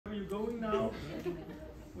going now.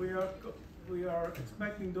 We are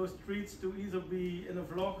expecting those treats to either be in a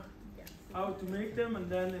vlog, how to make them, and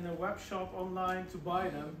then in a web shop online to buy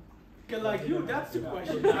them. Okay, like you, that's the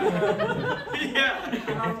question. Yeah,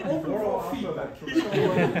 I'm open for feedback. You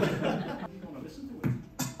want to listen to it?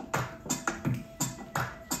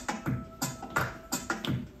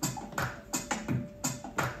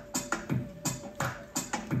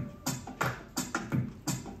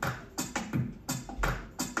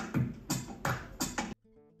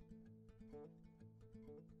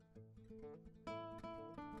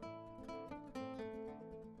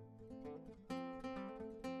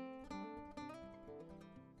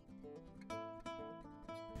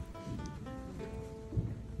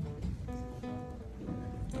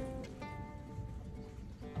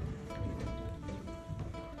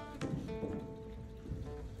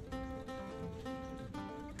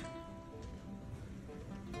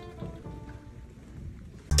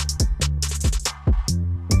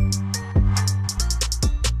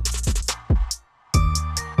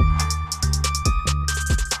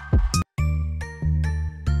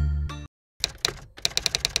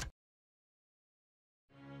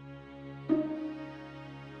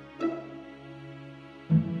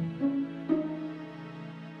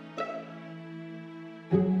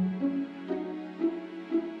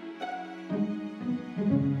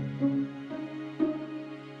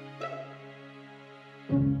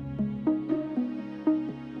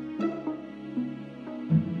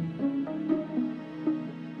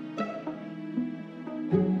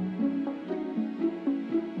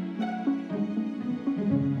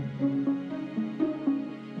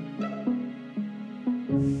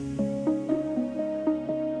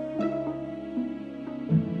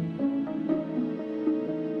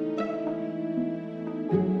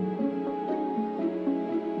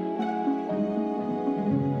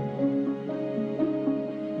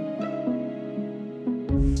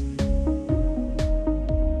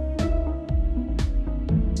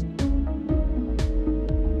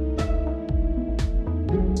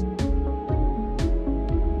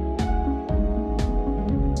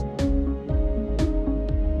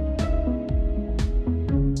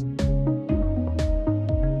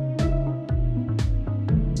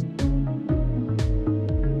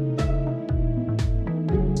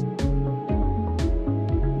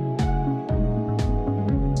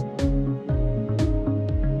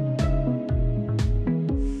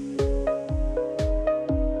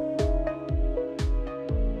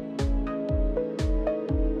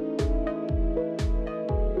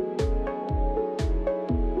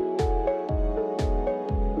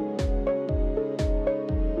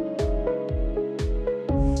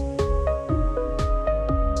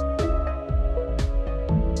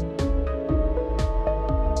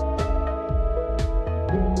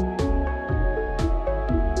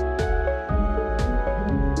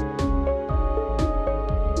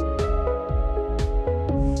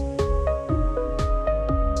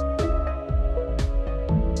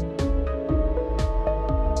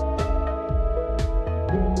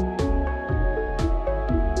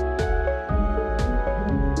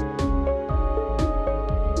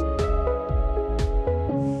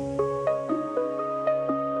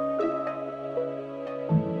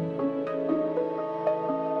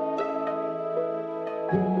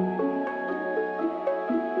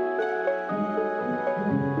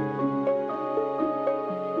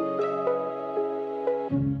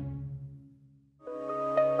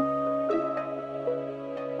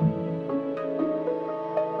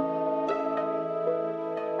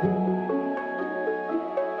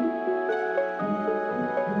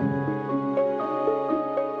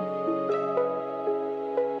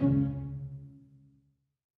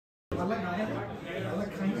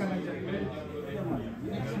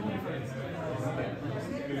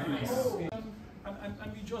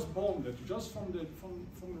 And we just bonded just from the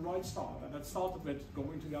right start, and that started with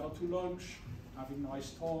going together to lunch, having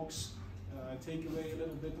nice talks, take away a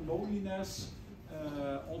little bit of loneliness,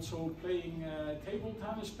 also playing table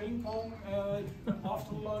tennis, ping pong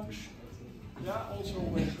after lunch. Yeah, also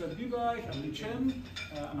with Bibek and Lichin,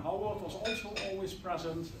 and Howard was also always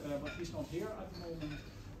present, but he's not here at the moment.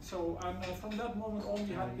 So, and from that moment on,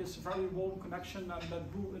 we had this very warm connection, and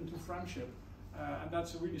that grew into friendship. And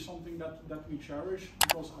that's really something that we cherish,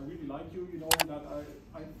 because I really like you. You know that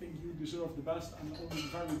I think you deserve the best, and only the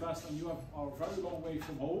very best, and you are a very long way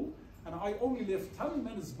from home. And I only live 10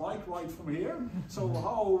 minutes bike ride from here, so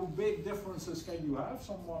how big differences can you have?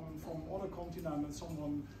 Someone from other continent and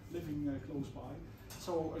someone living close by.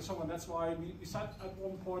 So and that's why we said at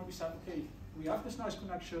one point, we said, okay, we have this nice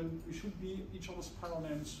connection, we should be each other's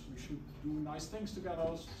paronyms, we should do nice things together.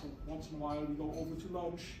 So once in a while we go over to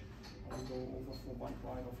lunch, we go over for bike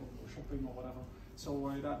ride or for shopping or whatever.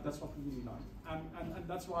 So that's what we really like. And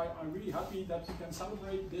that's why I'm really happy that we can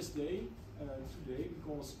celebrate this day today,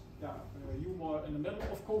 because you were in the middle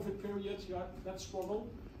of COVID period, you had that struggle.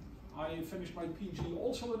 I finished my PhD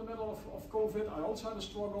also in the middle of COVID. I also had a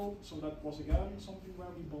struggle, so that was again something where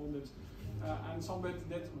we bonded. And Sambit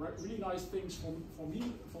did really nice things for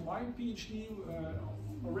me, for my PhD,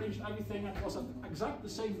 arranged everything. It was at exactly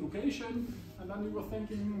the same location, and then we were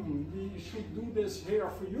thinking, we should do this here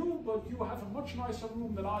for you, but you have a much nicer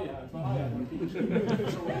room than I had when I had my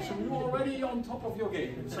PhD. so you're already on top of your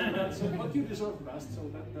game. So that's but you deserve the best. So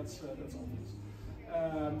that's obvious.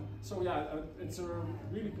 It's a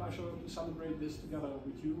really pleasure to celebrate this together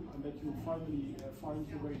with you, and that you finally find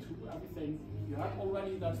your way through everything. You had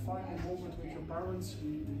already that final moment with your parents.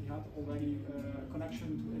 We had already a connection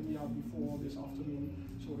to India before this afternoon,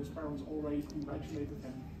 so his parents already congratulated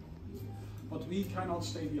him. But we cannot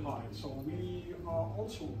stay behind, so we are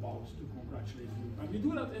also about to congratulate you. And we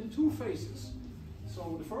do that in two phases.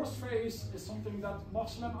 So the first phase is something that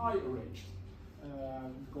Marcel and I arranged.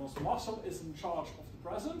 Because Marcel is in charge of the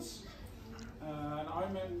presents, and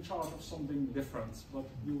I'm in charge of something different, but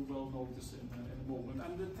you will notice in a moment.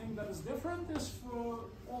 And the thing that is different is for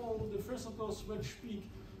all the visitors which speak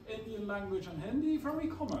Indian language and Hindi, very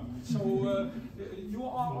common. So you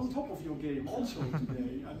are on top of your game also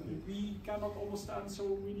today, and we cannot understand, so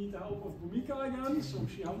we need the help of Bhumika again, so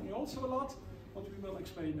she helped me also a lot, but we will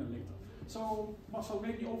explain it later. So, Marcel,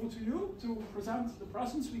 maybe over to you to present the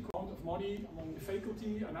presents. We count of money among the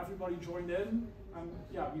faculty, and everybody joined in. And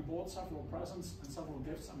we bought several presents and several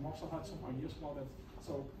gifts, and Marcel had some ideas about it.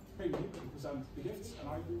 So, maybe you can present the gifts, and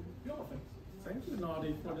I do the other things. Thank you,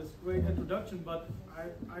 Nadi, for this great introduction. But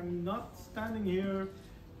I'm not standing here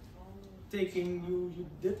taking you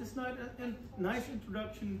did this nice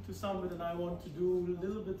introduction to Sambit, and I want to do a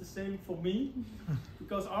little bit the same for me,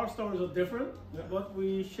 because our stories are different, but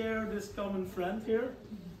we share this common friend here,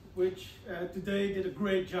 which today did a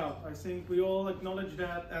great job. I think we all acknowledge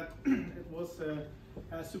that it was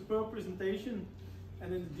a superb presentation,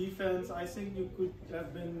 and in the defense, I think you could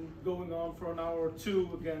have been going on for an hour or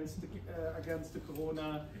two against the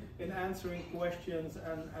corona in answering questions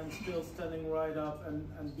and still standing right up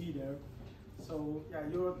and be there. So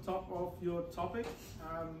you're on top of your topic.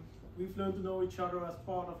 We've learned to know each other as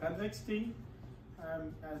part of Hendrik's team.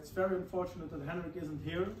 It's very unfortunate that Hendrik isn't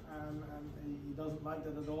here, and he doesn't like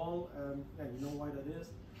that at all. You know why that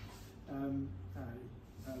is.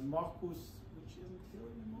 Marcus, which isn't here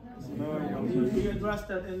anymore. No, he addressed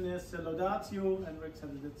that in his laudatio. Hendrik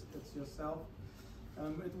said it's yourself.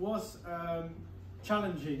 It was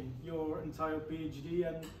challenging, your entire PhD,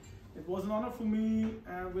 and it was an honor for me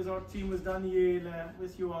with our team, with Daniele,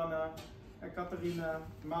 with Johanna, Katarina,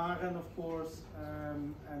 Maren, of course,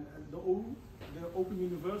 and the Open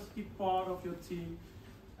University part of your team.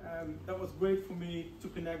 That was great for me to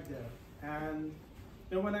connect there. And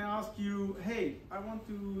when I asked you, hey, I want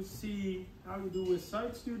to see how you do with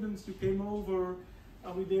side students, you came over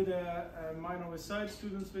and we did a minor with side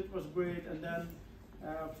students, which was great. And then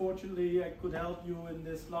fortunately, I could help you in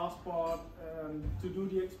this last part to do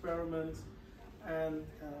the experiment, and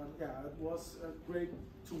it was great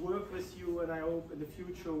to work with you, and I hope in the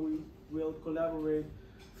future we will collaborate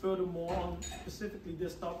furthermore on specifically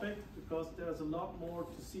this topic, because there's a lot more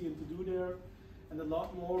to see and to do there, and a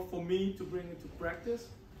lot more for me to bring into practice,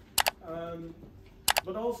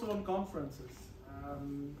 but also on conferences.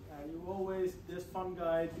 You always, this fun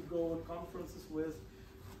guy to go on conferences with.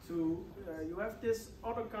 You have this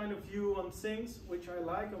other kind of view on things which I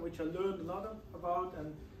like and which I learned a lot about,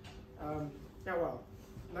 and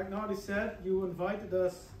like Nadi said, you invited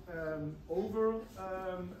us over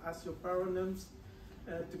as your parents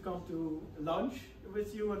to come to lunch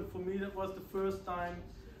with you, and for me that was the first time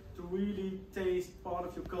to really taste part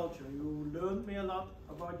of your culture. You learned me a lot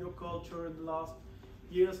about your culture in the last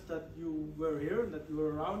years that you were here and that you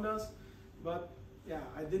were around us, but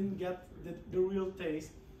I didn't get the real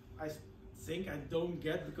taste. I think I don't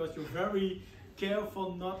get, because you're very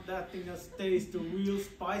careful not letting us taste the real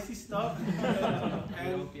spicy stuff.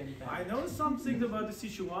 And I know some things about the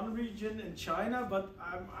Sichuan region in China, but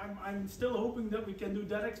I'm still hoping that we can do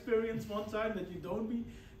that experience one time, that you don't be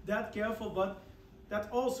that careful, but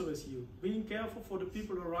that also is you. Being careful for the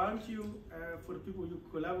people around you, for the people you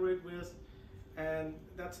collaborate with, and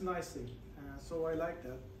that's a nice thing. So I like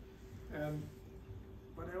that.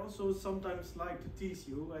 But I also sometimes like to tease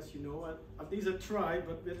you, as you know. At least I try,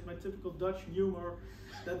 but with my typical Dutch humor,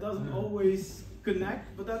 that doesn't always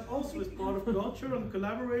connect. But that also is part of culture and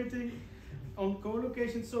collaborating on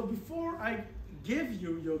co-location. So before I give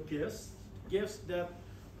you your gifts that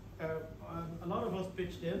a lot of us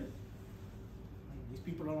pitched in. These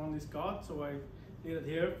people are on this card, so I did it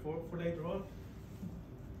here for later on.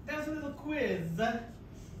 There's a little quiz.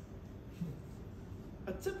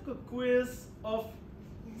 A typical quiz of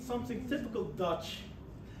something typical Dutch,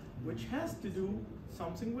 which has to do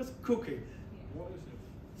something with cooking. What is it?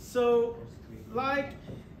 So, like,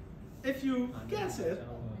 if you guess it,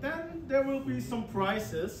 then there will be some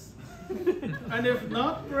prizes. And if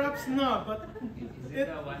not, perhaps not. But is it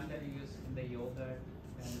the one that you use in the yogurt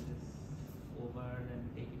and just over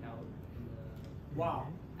and take it out? wow.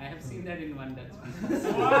 I have seen that in one Dutch.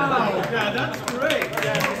 Wow, yeah, that's great.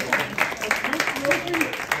 Yeah.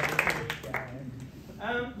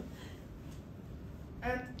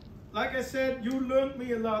 And like I said, you learned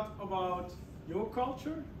me a lot about your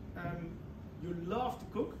culture. You love to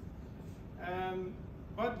cook,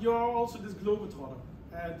 but you're also this globetrotter.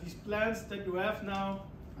 These plans that you have now,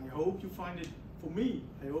 I hope you find it, for me,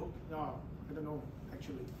 I hope, no, I don't know,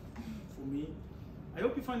 actually, for me, I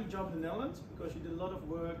hope you find a job in the Netherlands, because you did a lot of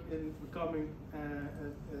work in becoming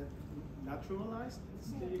naturalized.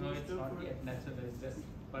 No, it's not yet natural, it's just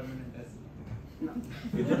permanent resident. No.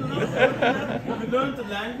 Je did a lot of work. You learned the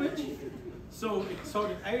language. So ik zou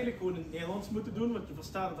dit eigenlijk gewoon in het Nederlands moeten doen, want je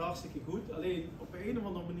verstaat het hartstikke goed. Alleen op een of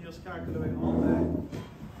andere manier schakelen wij altijd.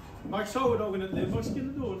 Maar ik zou het ook in het Limburgs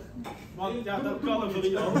kunnen doen. Want ja, dat kan een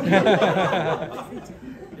variant.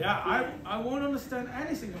 Yeah, I won't understand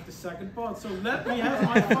anything of the second part, so let me have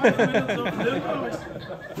my 5 minutes of Limburgs.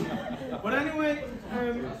 But anyway,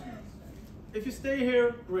 if you stay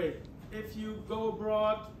here, great. If you go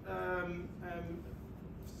abroad,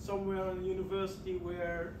 somewhere in a university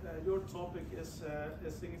where your topic is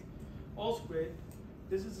things, also great.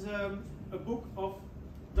 This is a book of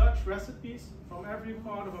Dutch recipes from every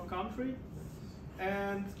part of our country,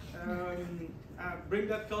 and bring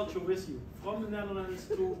that culture with you from the Netherlands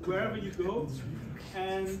to wherever you go,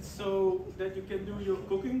 and so that you can do your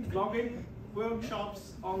cooking, blogging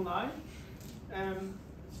workshops online.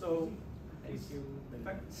 So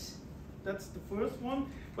that's the first one,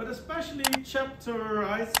 but especially chapter,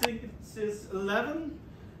 I think it is 11.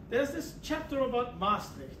 There's this chapter about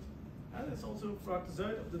Maastricht, and it's also throughout the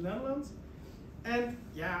south of the Netherlands. And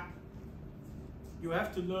yeah, you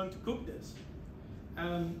have to learn to cook this.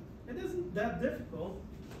 It isn't that difficult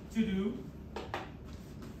to do.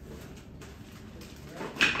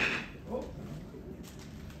 Oh.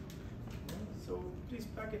 So please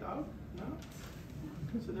pack it out now,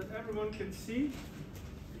 so that everyone can see.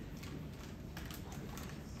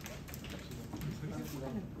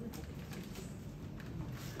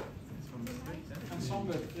 And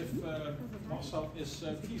Sambit, if Marcel is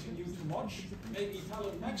teasing you too much, maybe tell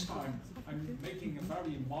him next time I'm making a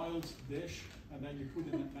very mild dish, and then you put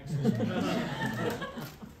it next to it.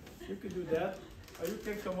 You can do that, or you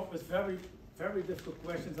can come up with very, very difficult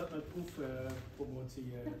questions at my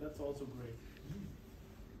proefpromotie. That's also great.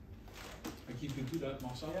 I keep you to that,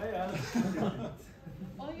 Marcel. Yeah.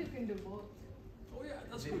 Or you can do both. Oh yeah,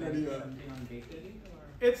 that's Is a it good like idea. something on bakery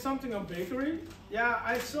or? It's something on bakery.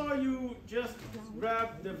 Yeah, I saw you just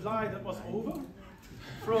grab the fly that was over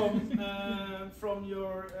from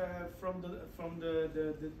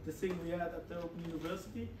the thing we had at the Open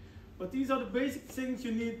University. But these are the basic things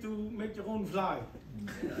you need to make your own fly.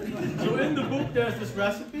 So in the book there's this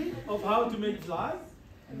recipe of how to make fly.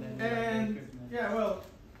 And yeah, well,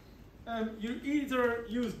 you either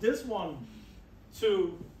use this one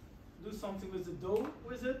to do something with the dough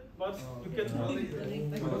with it, but you can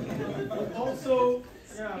also,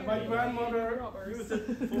 yeah, my grandmother used it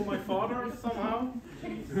for my father somehow.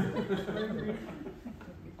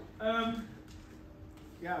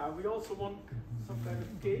 Yeah, we also want some kind of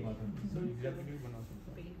cake, so you can.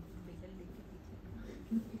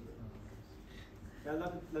 Yeah,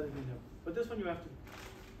 let it be now. But this one you have to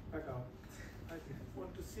back out. I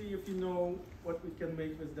want to see if you know what we can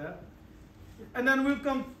make with that. And then we'll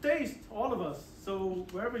come taste, all of us. So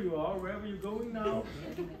wherever you are, wherever you're going now,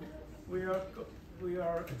 we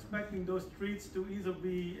are expecting those treats to either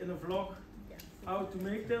be in a vlog, how to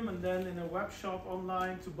make them, and then in a web shop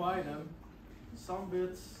online to buy them.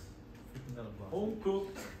 Sambit's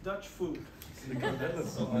home-cooked Dutch food.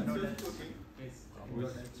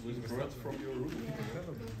 With bread from your room.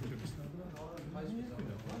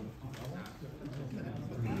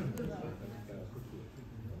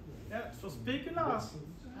 Yeah, so speculaas.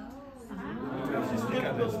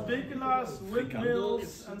 Typical speculaas,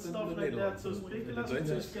 windmills and stuff like that. So speculaas you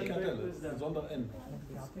just can make with them. Zonder N.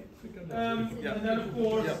 And then of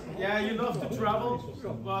course, yeah, you love to travel,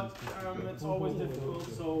 but it's always difficult.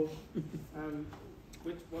 So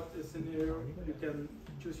with what is in here, you can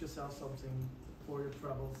choose yourself something for your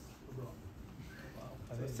travels abroad.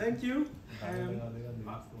 So thank you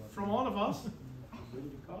from all of us.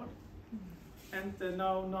 And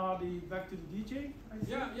now Nadi, back to the DJ.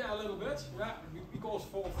 Yeah, a little bit. Yeah, because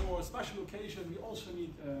for a special occasion we also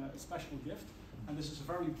need a special gift, and this is a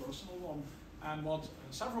very personal one. And what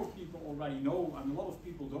several people already know, and a lot of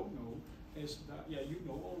people don't know, is that you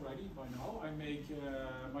know already by now. I make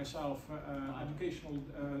myself educational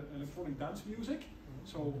electronic dance music.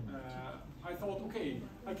 So I thought, okay,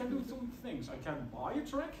 I can do two things. I can buy a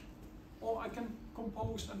track, or I can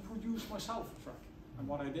compose and produce myself a track. And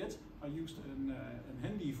what I did, I used an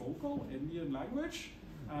Hindi vocal, Indian language,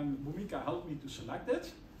 and Bhumika helped me to select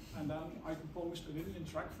it. And then I composed an Indian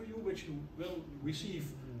track for you, which you will receive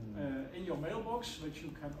in your mailbox, which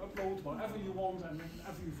you can upload wherever you want, and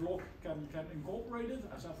every vlog can incorporate it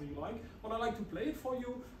as ever you like. But I like to play it for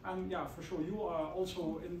you, and yeah, for sure you are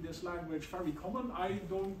also in this language very common. I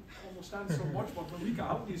don't understand so much, but Bhumika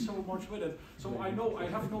helped me so much with it. So I know I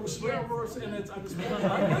have no swear words in it, and it's not a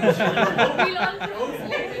language. We'll all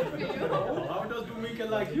translate it for you. How does Bhumika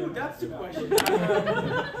like you? That's the question.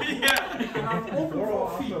 And I'm open for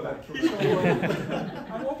feedback.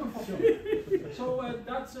 I'm open for feedback. So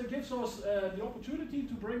that gives us the opportunity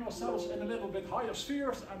to bring ourselves in a little bit higher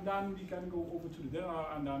spheres, and then we can go over to the dinner,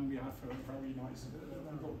 and then we have a very nice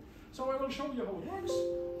go. So I will show you how it works,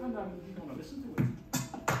 and then we're going to listen to it.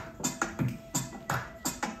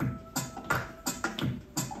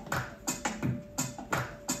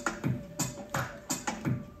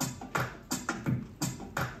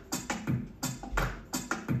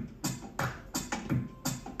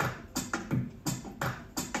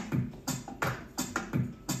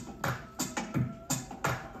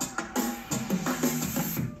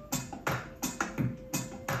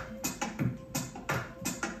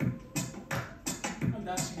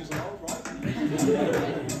 Dancing is allowed, right?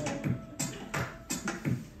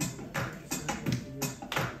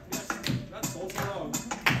 Yes, that's also allowed.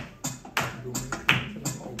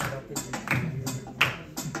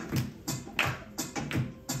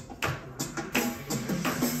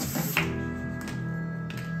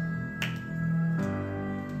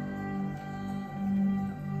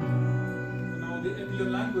 Now the Indian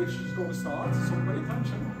language is going to start, so pay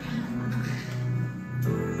attention.